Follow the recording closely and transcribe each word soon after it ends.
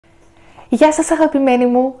Γεια σας αγαπημένοι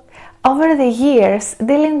μου! Over the years,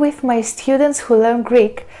 dealing with my students who learn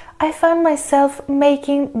Greek, I found myself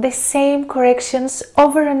making the same corrections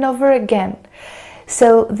over and over again. So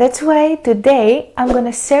that's why today I'm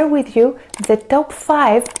gonna share with you the top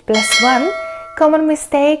 5 plus 1 common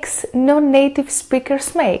mistakes non-native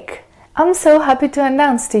speakers make. I'm so happy to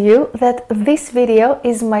announce to you that this video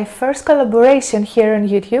is my first collaboration here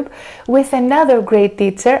on YouTube with another great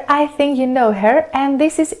teacher. I think you know her, and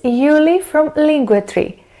this is Yuli from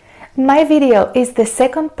Linguatree. My video is the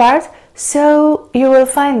second part, so you will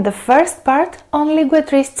find the first part on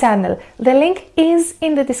Linguatree's channel. The link is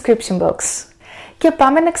in the description box. Και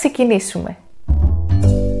πάμε να ξεκινήσουμε.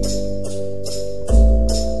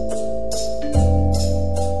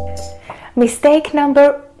 Mistake number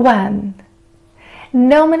 1.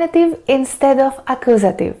 Nominative instead of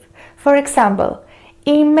accusative. For example,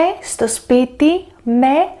 είμαι στο σπίτι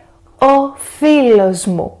με ο φίλος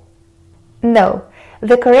μου. No,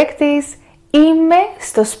 the correct is είμαι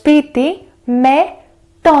στο σπίτι με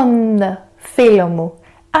τον φίλο μου.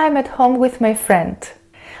 I'm at home with my friend.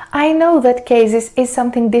 I know that cases is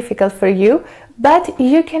something difficult for you, but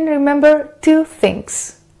you can remember two things.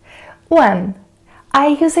 1. I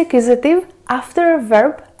use accusative after a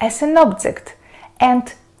verb as an object. And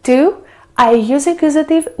 2. I use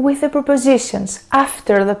accusative with the prepositions,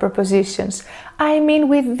 after the prepositions. I mean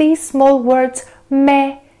with these small words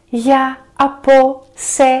με, για, από,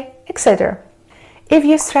 σε, etc. If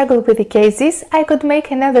you struggle with the cases, I could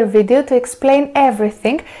make another video to explain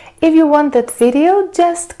everything. If you want that video,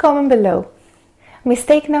 just comment below.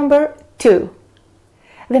 Mistake number 2.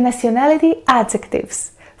 The nationality adjectives.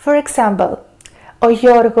 For example, ο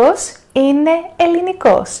Γιώργος είναι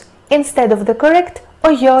ελληνικός. Instead of the correct, ο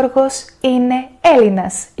Γιώργος είναι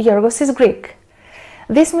Έλληνας. Γιώργος is Greek.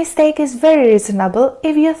 This mistake is very reasonable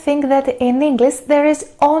if you think that in English there is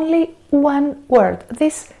only one word,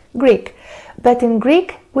 this Greek. But in Greek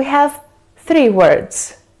we have 3 words.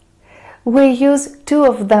 We use 2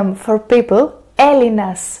 of them for people,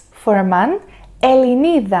 Έλληνας for a man,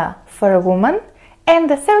 Ελληνίδα for a woman, and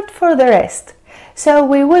the third for the rest. So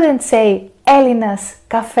we wouldn't say Έλληνας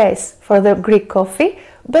καφές for the Greek coffee,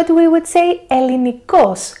 but we would say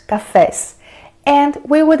ελληνικός καφές. And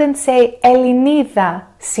we wouldn't say Ελληνίδα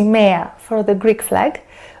σημαία for the Greek flag,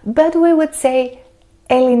 but we would say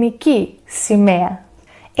ελληνική σημαία.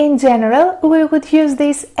 In general, we would use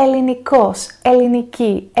this ελληνικός,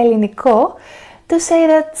 ελληνική, ελληνικό to say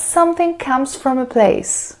that something comes from a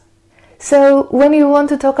place. So, when you want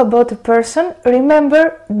to talk about a person, remember,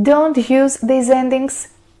 don't use these endings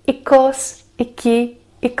ikos, iki,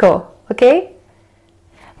 iko, okay?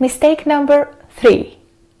 Mistake number 3.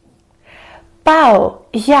 Πάω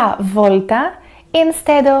για βόλτα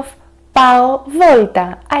instead of πάω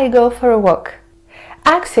βόλτα, I go for a walk.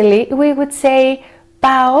 Actually, we would say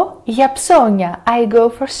πάω για ψώνια, I go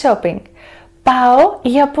for shopping. Πάω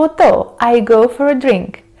για ποτό, I go for a drink.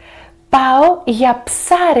 Πάω για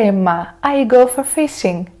ψάρεμα, I go for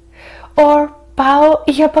fishing. Or πάω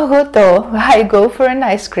για παγωτό, I go for an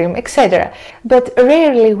ice cream, etc. But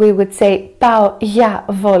rarely we would say πάω για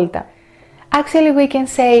βόλτα. Actually we can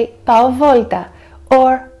say πάω βόλτα,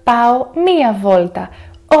 or πάω μία βόλτα,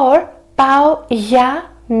 or πάω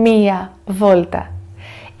για μία βόλτα.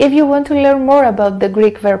 If you want to learn more about the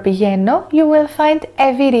Greek verb πηγαίνω, you will find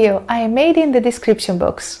a video I made in the description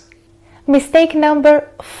box. Mistake number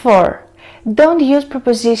 4. Don't use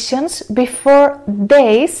prepositions before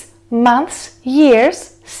days, months, years,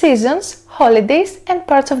 seasons, holidays and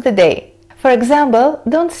parts of the day. For example,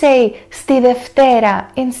 don't say στη Δευτέρα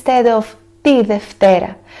instead of τη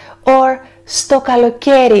Δευτέρα, or στο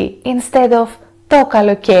καλοκαίρι instead of το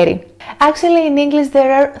καλοκαίρι. Actually, in English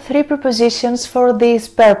there are 3 prepositions for this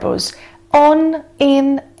purpose, on,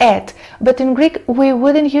 in, at, but in Greek we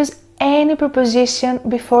wouldn't use any preposition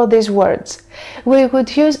before these words. We would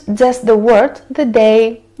use just the word, the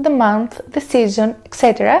day, the month, the season,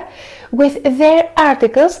 etc. with their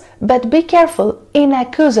articles, but be careful, in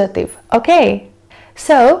accusative, okay?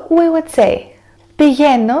 So, we would say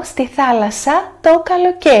πηγαίνω στη θάλασσα το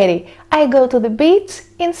καλοκαίρι, I go to the beach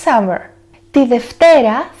in summer. Τη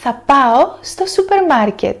Δευτέρα θα πάω στο σούπερ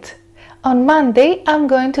μάρκετ. On Monday I'm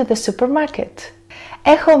going to the supermarket.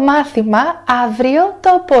 Έχω μάθημα αύριο το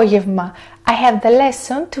απόγευμα. I have the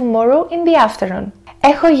lesson tomorrow in the afternoon.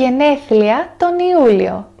 Έχω γενέθλια τον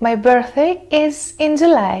Ιούλιο. My birthday is in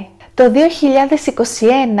July. Το 2021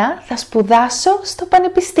 θα σπουδάσω στο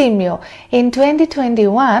πανεπιστήμιο. In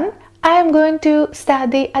 2021 I am going to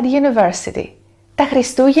study at university. Τα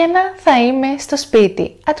Χριστούγεννα θα είμαι στο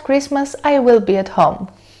σπίτι. At Christmas I will be at home.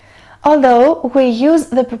 Although we use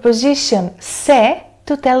the preposition σε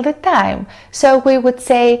to tell the time. So we would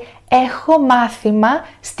say έχω μάθημα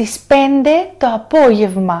στις 5 το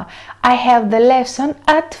απόγευμα. I have the lesson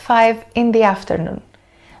at 5 in the afternoon.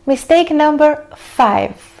 Mistake number 5.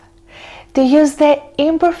 To use the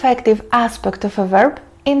imperfective aspect of a verb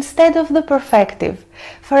instead of the perfective.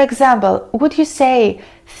 For example, would you say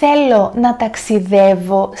θέλω να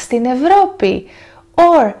ταξιδεύω στην Ευρώπη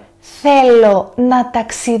or θέλω να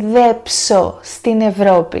ταξιδέψω στην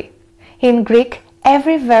Ευρώπη? In Greek,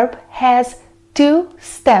 every verb has two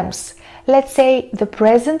stems. Let's say the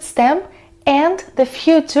present stem and the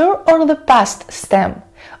future or the past stem,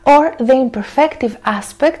 or the imperfective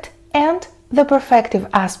aspect and the perfective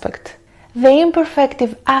aspect. The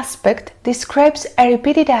imperfective aspect describes a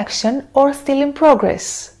repeated action or still in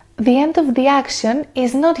progress. The end of the action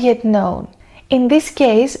is not yet known. In this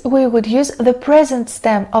case, we would use the present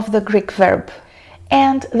stem of the Greek verb.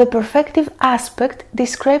 And the perfective aspect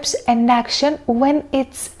describes an action when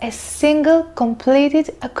it's a single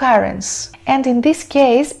completed occurrence. And in this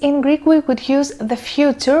case, in Greek we would use the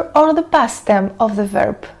future or the past stem of the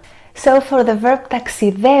verb. So for the verb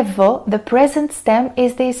ταξιδεύω, the present stem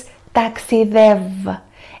is this ταξιδεύ,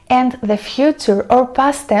 and the future or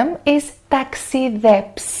past stem is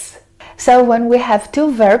ταξιδέψ. So when we have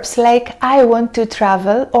two verbs like I want to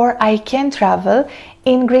travel or I can travel,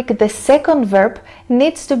 in Greek the second verb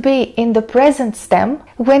needs to be in the present stem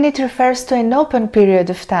when it refers to an open period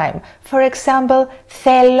of time. For example,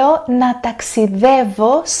 θέλω να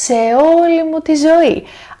ταξιδεύω σε όλη μου τη ζωή.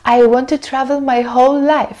 I want to travel my whole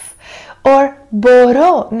life. Or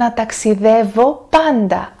μπορώ να ταξιδεύω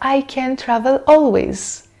πάντα. I can travel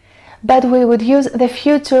always. But we would use the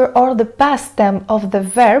future or the past stem of the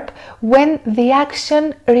verb when the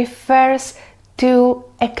action refers to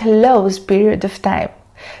a close period of time.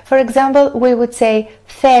 For example, we would say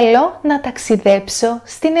θέλω να ταξιδέψω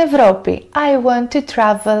στην Ευρώπη. I want to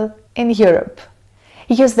travel in Europe.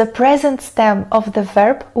 Use the present stem of the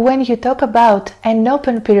verb when you talk about an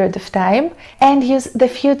open period of time, and use the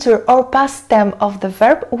future or past stem of the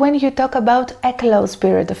verb when you talk about a close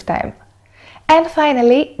period of time. And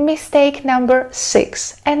finally, mistake number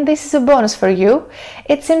 6, and this is a bonus for you.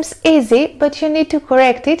 It seems easy, but you need to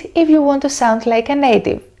correct it if you want to sound like a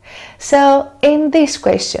native. So, in this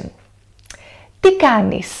question, τι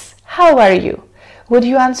κάνεις? How are you? Would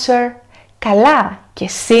you answer καλά και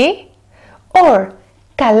εσύ? Or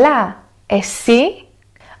καλά εσύ?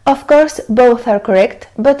 Of course, both are correct,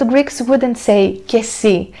 but Greeks wouldn't say και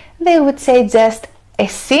εσύ. They would say just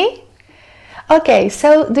εσύ. Okay,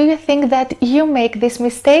 so do you think that you make these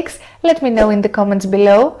mistakes? Let me know in the comments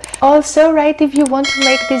below. Also, write if you want to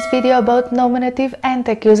make this video about nominative and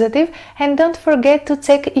accusative, and don't forget to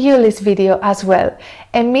check Yuli's video as well.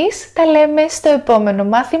 Εμείς τα λέμε στο επόμενο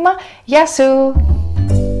μάθημα. Γεια σου!